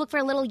thing, like you look for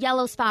a little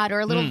yellow spot or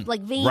a little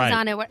like veins Right.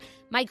 on it.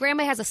 My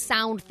grandma has a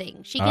sound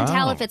thing. She can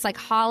tell if it's like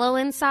hollow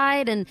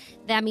inside, and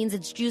that means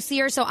it's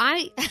juicier. So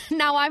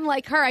now I'm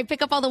like her. I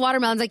pick up all the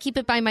watermelons, I keep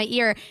it by my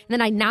ear, and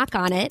then I knock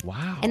on it.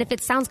 Wow. And if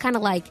it sounds kind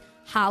of like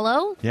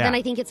hollow, Yeah. then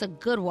I think it's a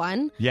good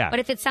one. Yeah. But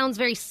if it sounds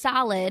very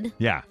solid,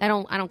 Yeah. I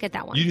don't get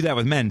that one. You do that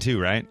with men too,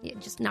 right? Yeah,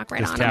 just knock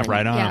right Just on tap them.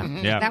 right on Yeah. them.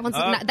 Yeah. That one's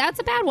that's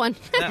a bad one.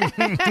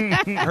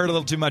 Heard a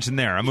little too much in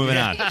there. I'm moving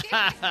on.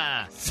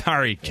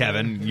 Sorry,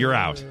 Kevin. You're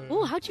out.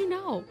 Ooh, how'd you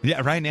know?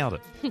 Yeah, right. Nailed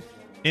it.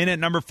 In at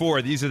number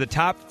 4, these are the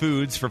top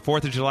foods for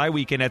 4th of July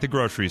weekend at the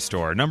grocery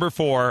store. Number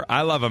 4,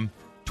 I love them,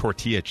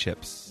 tortilla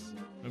chips.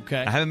 Okay.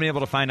 I haven't been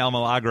able to find El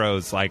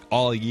Milagros like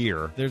all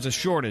year. There's a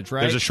shortage,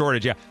 right? There's a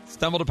shortage, yeah.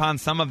 Stumbled upon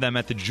some of them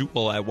at the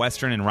Jewel at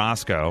Western and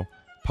Roscoe.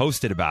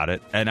 Posted about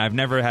it, and I've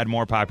never had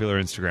more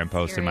popular Instagram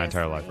posts in my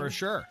entire life. For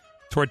sure.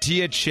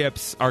 Tortilla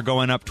chips are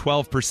going up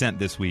 12%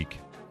 this week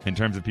in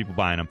terms of people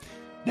buying them.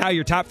 Now,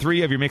 your top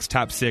 3 of your mixed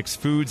top 6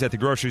 foods at the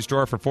grocery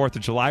store for 4th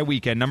of July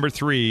weekend. Number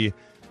 3,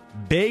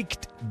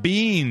 baked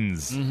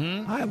beans.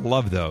 I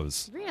love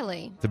those.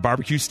 Really? The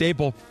barbecue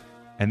staple.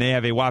 And they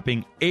have a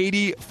whopping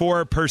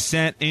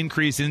 84%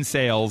 increase in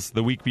sales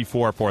the week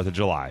before 4th of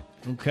July.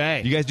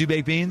 Okay. You guys do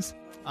baked beans?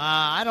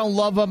 I don't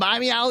love them. I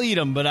mean, I'll eat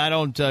them, but I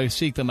don't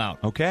seek them out.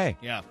 Okay.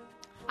 Yeah.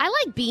 I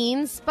like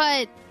beans,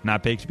 but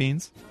Not baked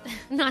beans?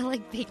 not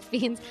like baked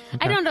beans.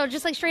 I don't know,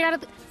 just like straight out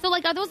of so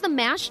like are those the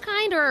mashed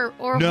kind or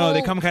No, whole?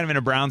 they come kind of in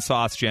a brown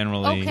sauce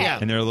generally. Okay.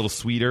 And they're a little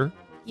sweeter. A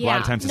Yeah.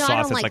 lot of times the No, I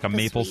sauce don't has like a the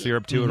maple sweet.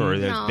 syrup to it or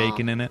there's No,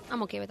 bacon in it.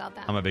 I'm okay without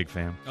that. I'm a big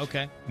fan.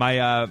 Okay. My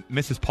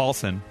Mrs.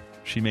 Paulson,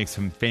 she makes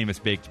some famous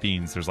baked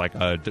beans. There's like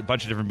a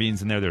bunch of different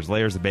beans in there. There's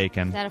layers of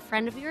bacon. Is that a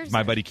friend of yours?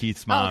 My buddy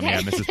Keith's mom, okay.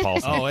 yeah, Mrs.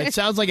 Paulson. Oh, it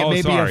sounds like it Oh,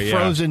 may sorry, be a yeah.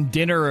 frozen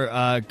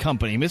dinner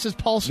company. Mrs.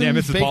 Paulson. Yeah,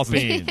 Mrs. baked Paulson.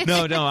 beans.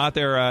 No, out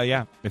there,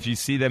 yeah. If you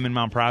see them in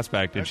Mount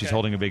Prospect and she's Okay.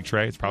 holding a big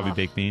tray, it's probably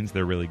baked beans.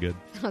 They're really good.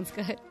 Sounds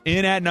good.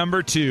 In at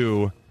number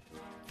 2,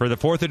 for the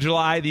 4th of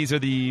July, these are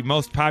the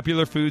most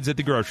popular foods at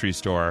the grocery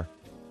store.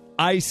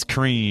 Ice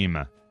cream.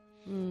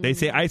 They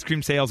say ice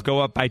cream sales go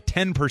up by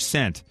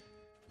 10%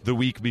 the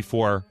week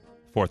before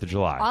 4th of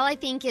July. All I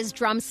think is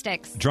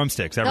drumsticks.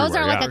 Drumsticks everywhere. Those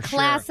are like yeah. a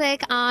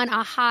classic on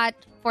a hot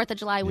 4th of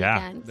July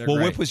weekend. They're Well,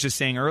 great. Whip was just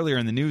saying earlier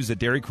in the news that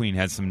Dairy Queen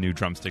has some new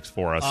drumsticks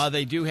for us.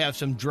 They do have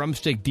some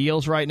drumstick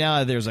deals right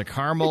now. There's a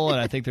caramel, and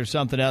I think there's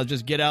something else.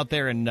 Just get out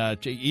there and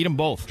eat them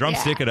both.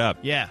 Drumstick yeah. it up.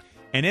 Yeah.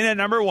 And in at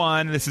number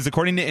 1, this is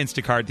according to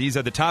Instacart, these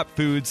are the top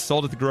foods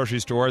sold at the grocery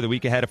store the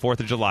week ahead of 4th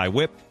of July.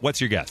 Whip, what's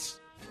your guess?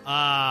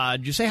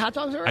 Did you say hot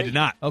dogs already? I did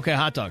not. Okay,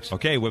 hot dogs.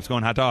 Okay, Whip's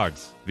going hot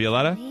dogs.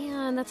 Violetta?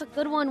 Man, that's a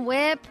good one,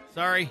 Whip.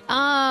 Sorry.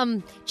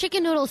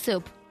 Chicken noodle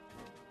soup.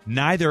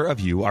 Neither of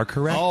you are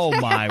correct. Oh,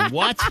 my.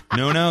 What?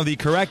 No. The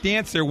correct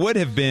answer would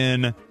have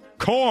been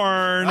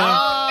corn. Man,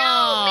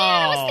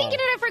 I was thinking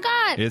it. I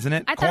forgot. Isn't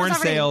it? I thought it Corn was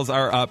already- sales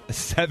are up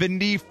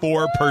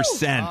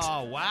 74%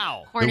 Oh,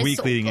 wow. Corn the is week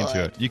so leading good.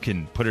 into it. You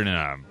can put it in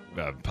a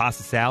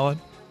pasta salad.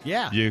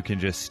 Yeah. You can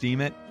just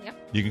steam it. Yep.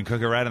 You can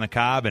cook it right on the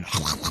cob and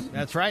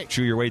That's right.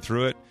 chew your way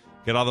through it.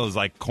 Get all those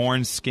like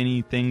corn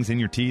skinny things in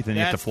your teeth, and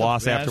you have to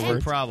floss That's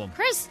afterwards. the problem.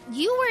 Chris,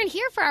 you weren't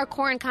here for our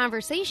corn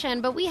conversation,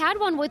 but we had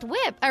one with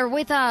Whip or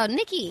with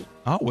Nikki.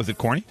 Oh, was it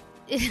corny?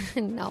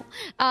 No,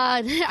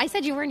 I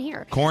said you weren't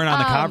here. Corn on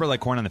the cob or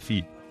like corn on the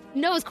feet?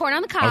 No, it was corn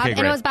on the cob, Okay, and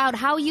great. it was about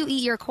how you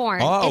eat your corn.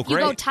 Oh, if you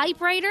go great.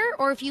 typewriter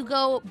or if you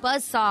go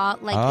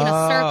buzzsaw, like in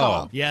a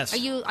circle. Yes. Are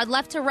you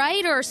left to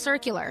right or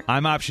circular?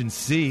 I'm option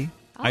C.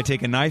 I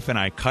take a knife and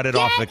I cut it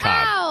off the Get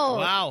cob. out!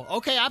 Wow.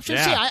 Okay, option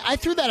Yeah. C. I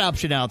threw that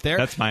option out there.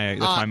 That's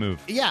my move.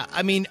 Yeah,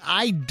 I mean,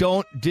 I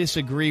don't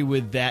disagree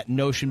with that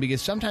notion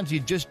because sometimes you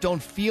just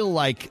don't feel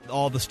like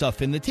all the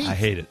stuff in the teeth. I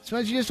hate it.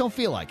 Sometimes you just don't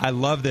feel like it. I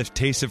love the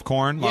taste of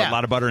corn. Yeah. A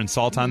lot of butter and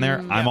salt on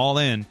there. I'm all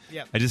in.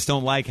 Yep. I just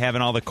don't like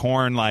having all the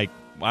corn, like,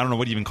 I don't know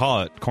what you even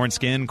call it. Corn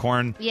skin,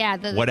 corn, Yeah,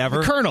 whatever.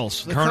 The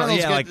kernels. The Kernel, kernels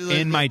yeah, get- like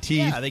in my teeth.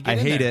 Yeah, they get I in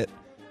hate there. it.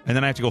 And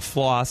then I have to go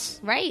floss.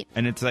 Right.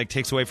 And it's like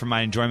takes away from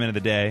my enjoyment of the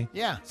day.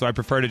 Yeah. So I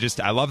prefer to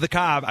just, I love the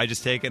cob. I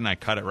just take it and I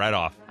cut it right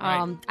off.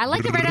 I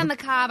like it right on the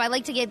cob. I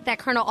like to get that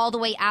kernel all the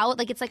way out.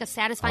 Like it's like a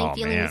satisfying Oh,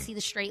 feeling man. to see the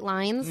straight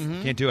lines.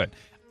 Can't do it.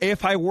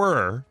 If I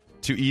were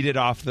to eat it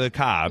off the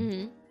cob,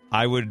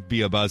 I would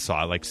be a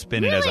buzzsaw, like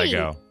spin it as I Really?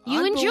 go.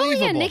 You and Julian,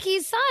 Unbelievable.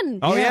 Nikki's son.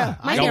 Oh, Yeah. yeah.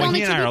 Might No, be but only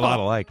he and two I are a people. lot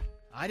alike.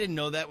 I didn't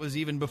know that was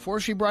even before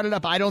she brought it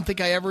up. I don't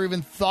think I ever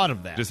even thought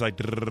of that. Just like,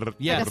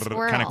 Yeah. Like a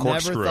squirrel. kind of Never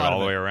corkscrew it thought all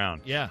of the it. way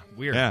around. Yeah,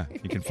 weird. Yeah.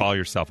 You can follow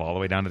yourself all the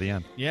way down to the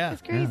end. Yeah.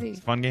 It's crazy. It's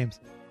fun games.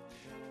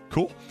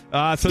 Cool.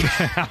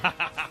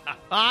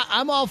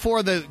 I'm all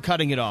for the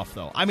cutting it off,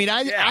 though. I mean,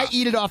 I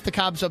eat it off the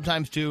cob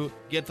sometimes to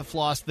get the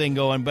floss thing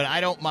going, but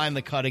I don't mind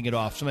the cutting it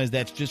off. Sometimes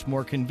that's just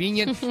more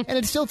convenient, and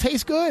it still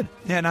tastes good.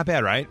 Yeah, not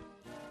bad, right?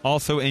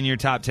 Also in your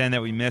top 10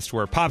 that we missed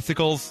were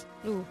popsicles,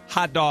 Ooh.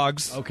 hot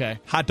dogs. Okay.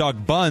 Hot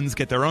dog buns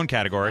get their own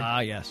category.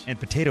 Ah, yes. And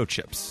potato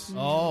chips.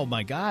 Oh,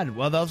 my God.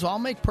 Well, those all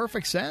make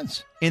perfect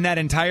sense. In that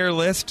entire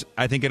list,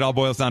 I think it all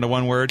boils down to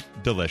one word: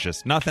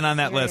 delicious. Nothing on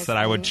that list that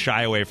I would Seriously?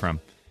 shy away from.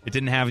 It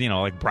didn't have,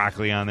 like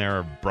broccoli on there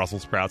or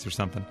Brussels sprouts or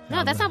something.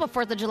 No, that's not what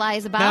 4th of July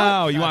is about.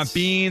 No, you That's- want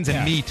beans and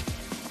yeah. meat.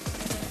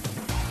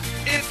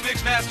 It's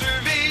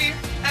Mixmaster V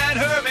and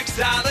her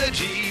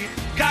mixology.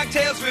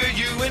 Cocktails for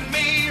you and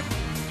me.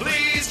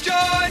 Please join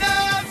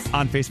us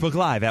on Facebook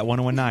Live at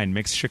 1019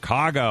 Mix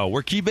Chicago.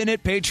 We're keeping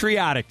it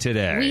patriotic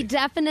today. We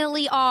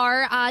definitely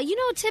are.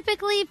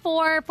 Typically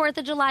for 4th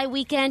of July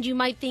weekend, you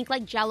might think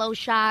like Jell-O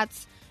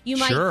shots. You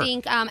might Sure.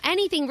 think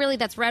anything really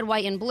that's red,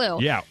 white, and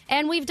blue. Yeah.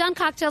 And we've done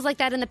cocktails like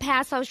that in the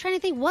past, so I was trying to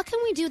think, what can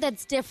we do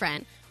that's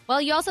different?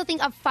 Well, you also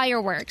think of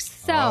fireworks.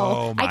 So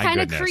Oh, my I kind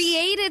of goodness.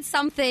 created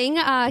something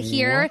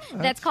here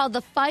that's called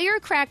the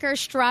Firecracker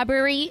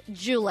Strawberry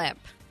Julep.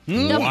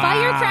 The Wow.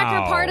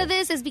 firecracker part of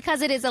this is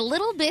because it is a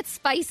little bit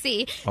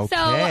spicy. Okay.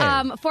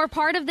 So for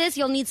part of this,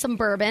 you'll need some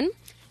bourbon.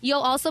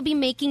 You'll also be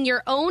making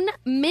your own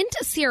mint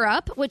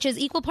syrup, which is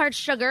equal parts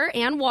sugar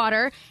and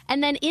water.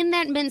 And then in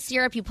that mint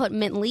syrup, you put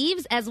mint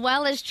leaves as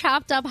well as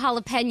chopped up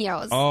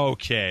jalapenos.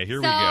 Okay, here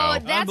we So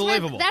go.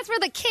 Unbelievable. that's where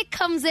the kick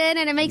comes in,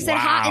 and it makes it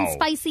hot and Wow.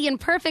 spicy and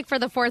perfect for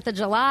the 4th of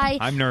July.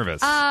 I'm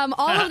nervous. All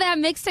of that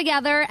mixed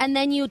together, and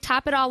then you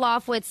top it all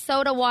off with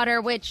soda water,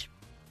 which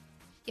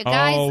You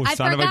guys, Oh,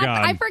 son of a gun.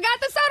 I forgot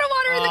the soda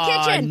water in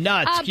the kitchen.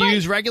 Nuts. Can you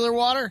use regular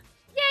water?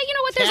 Yeah, you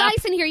know what? There's Tap?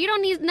 ice in here. You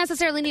don't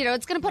necessarily need it.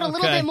 It's going to put a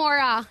little bit more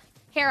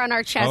hair on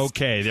our chest.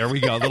 Okay, there we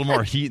go. A little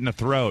more heat in the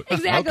throat.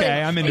 Exactly.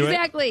 Okay, I'm into it.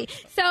 Exactly.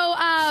 So,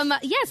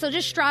 so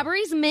just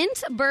strawberries,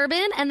 mint,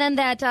 bourbon, and then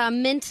that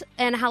mint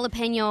and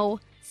jalapeno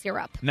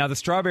syrup. Now, the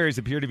strawberries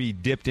appear to be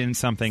dipped in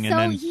something and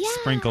then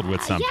sprinkled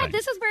with something. Yeah,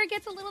 this is where it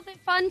gets a little bit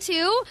fun,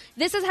 too.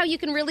 This is how you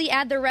can really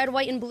add the red,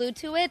 white, and blue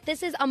to it.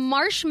 This is a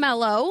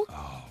marshmallow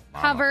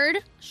covered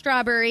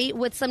strawberry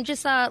with some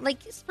just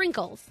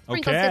sprinkles.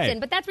 Sprinkles that's in.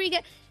 But that's where you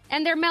get...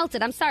 And they're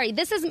melted. I'm sorry.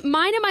 This is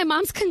mine and my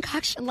mom's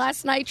concoction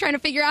last night trying to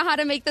figure out how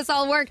to make this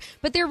all work.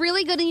 But they're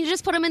really good, and you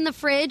just put them in the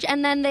fridge,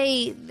 and then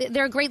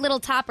they're a great little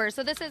topper.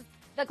 So this is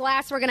the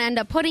glass we're going to end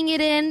up putting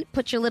it in.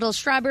 Put your little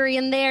strawberry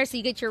in there so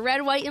you get your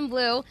red, white, and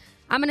blue.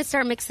 I'm going to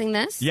start mixing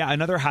this. Yeah,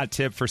 another hot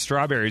tip for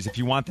strawberries, if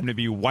you want them to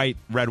be white,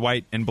 red,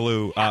 white, and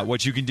blue,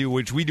 what you can do,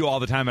 which we do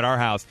all the time at our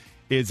house,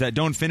 is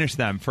don't finish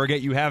them.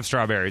 Forget you have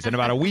strawberries. And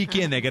about a week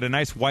in, they get a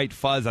nice white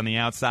fuzz on the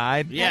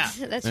outside. Yeah.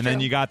 That's and true.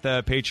 then you got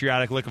the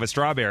patriotic look of a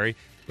strawberry.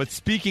 But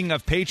speaking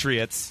of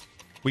patriots,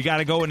 we got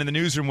to go into the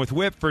newsroom with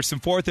Whip for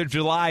some 4th of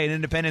July and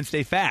Independence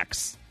Day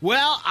facts.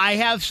 Well, I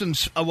have some...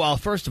 well,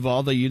 first of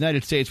all, the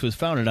United States was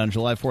founded on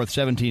July 4th,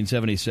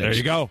 1776. There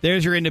you go.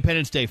 There's your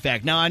Independence Day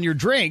fact. Now, on your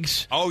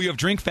drinks... Oh, you have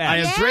drink facts. I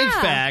have drink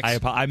facts.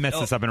 I messed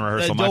this up in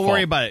rehearsal. Don't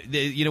worry about it.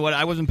 You know what?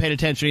 I wasn't paying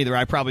attention either.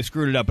 I probably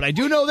screwed it up. But I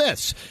do know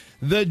this.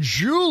 The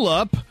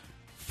julep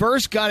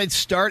first got its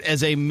start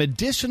as a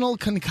medicinal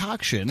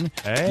concoction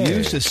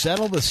used to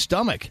settle the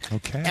stomach.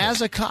 Okay.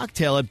 As a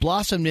cocktail, it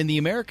blossomed in the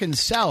American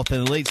South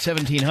in the late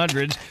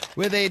 1700s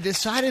with a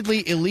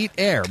decidedly elite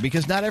air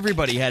because not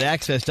everybody had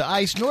access to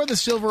ice nor the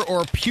silver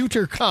or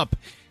pewter cup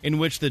in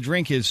which the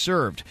drink is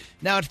served.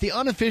 Now, it's the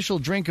unofficial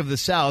drink of the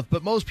South,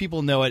 but most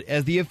people know it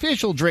as the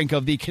official drink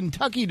of the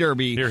Kentucky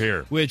Derby,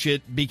 which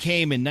it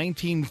became in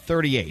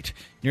 1938.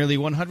 Nearly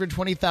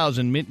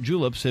 120,000 mint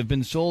juleps have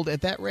been sold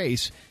at that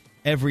race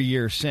every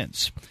year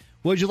since.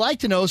 Would you like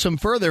to know some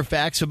further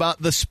facts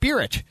about the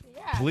spirit?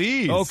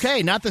 Please.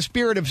 Okay, not the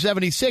spirit of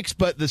 76,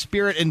 but the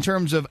spirit in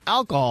terms of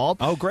alcohol.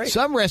 Oh, great.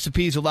 Some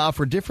recipes allow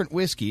for different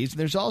whiskeys.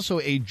 There's also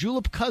a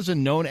julep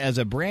cousin known as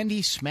a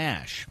brandy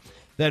smash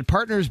that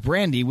partners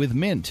brandy with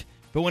mint.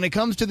 But when it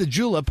comes to the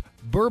julep,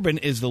 bourbon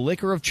is the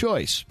liquor of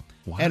choice,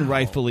 and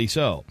rightfully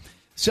so.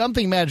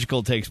 Something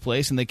magical takes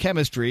place in the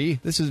chemistry.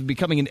 This is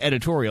becoming an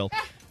editorial.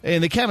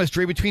 In the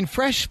chemistry between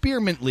fresh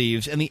spearmint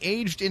leaves and the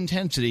aged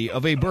intensity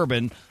of a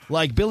bourbon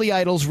like Billy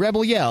Idol's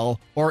Rebel Yell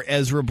or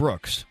Ezra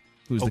Brooks,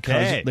 who's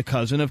the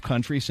cousin of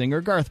country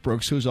singer Garth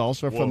Brooks, who's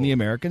also from the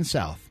American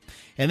South.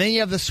 And then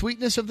you have the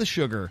sweetness of the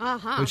sugar,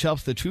 which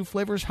helps the two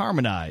flavors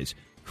harmonize,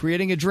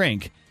 creating a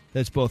drink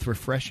that's both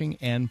refreshing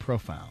and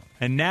profound.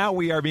 And now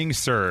we are being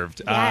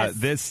served. Yes.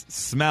 This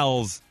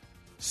smells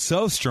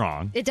so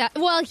strong. It does.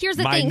 Well, here's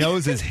the thing. My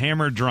nose is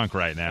hammered drunk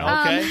right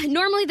now. Okay.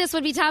 Normally, this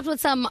would be topped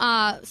with some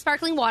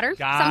sparkling water,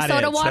 Got some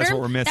soda it. water. That's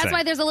what we're missing. That's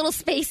why there's a little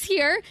space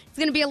here. It's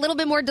going to be a little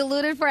bit more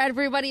diluted for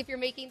everybody if you're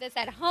making this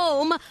at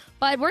home.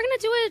 But we're going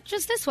to do it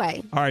just this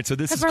way. All right, so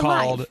this is we're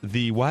called live.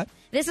 the what?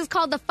 This is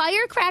called the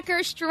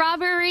Firecracker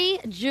Strawberry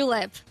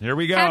Julep. Here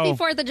we go. Happy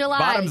 4th of July.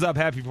 Bottoms up,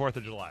 happy 4th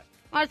of July.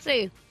 Let's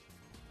see.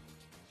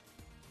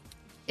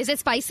 Is it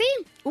spicy?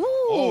 Ooh.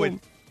 Oh,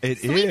 it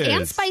Sweet is.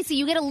 and spicy.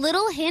 You get a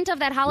little hint of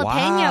that jalapeno.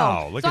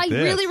 Wow, look so at I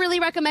this. really, really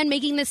recommend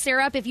making this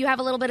syrup if you have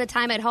a little bit of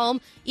time at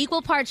home.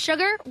 Equal parts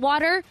sugar,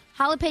 water,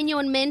 jalapeno,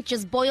 and mint.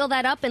 Just boil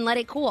that up and let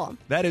it cool.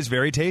 That is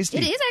very tasty.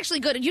 It is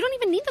actually good. You don't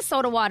even need the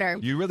soda water.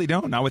 You really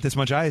don't, not with this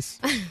much ice.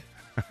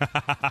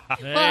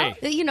 Well,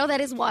 you know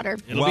that is water.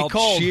 It'll be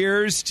cold.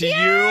 Cheers to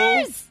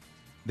you.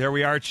 There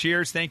we are.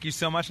 Cheers. Thank you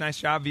so much. Nice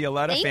job,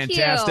 Violetta. Thank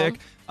Fantastic. you.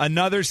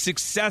 Another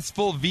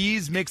successful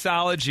V's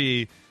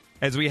Mixology.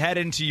 As we head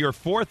into your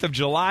 4th of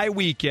July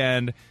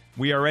weekend,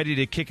 we are ready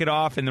to kick it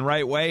off in the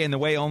right way and the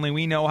way only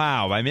we know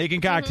how, by making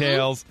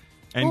cocktails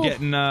and Ooh,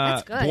 getting...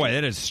 that's good. Boy,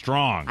 that is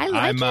strong. I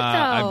like it, though.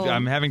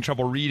 I'm having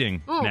trouble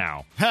reading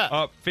now.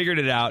 Huh. Figured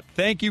it out.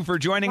 Thank you for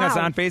joining us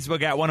on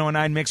Facebook at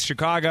 1019 Mix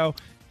Chicago.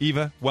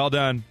 Eva, well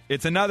done.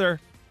 It's another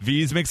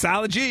V's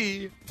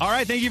Mixology. All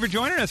right, thank you for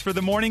joining us for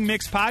the Morning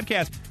Mix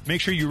podcast.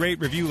 Make sure you rate,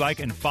 review, like,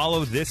 and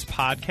follow this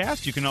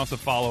podcast. You can also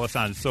follow us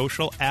on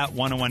social at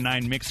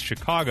 1019 Mix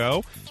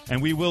Chicago.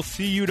 And we will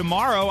see you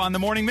tomorrow on the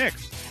Morning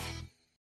Mix.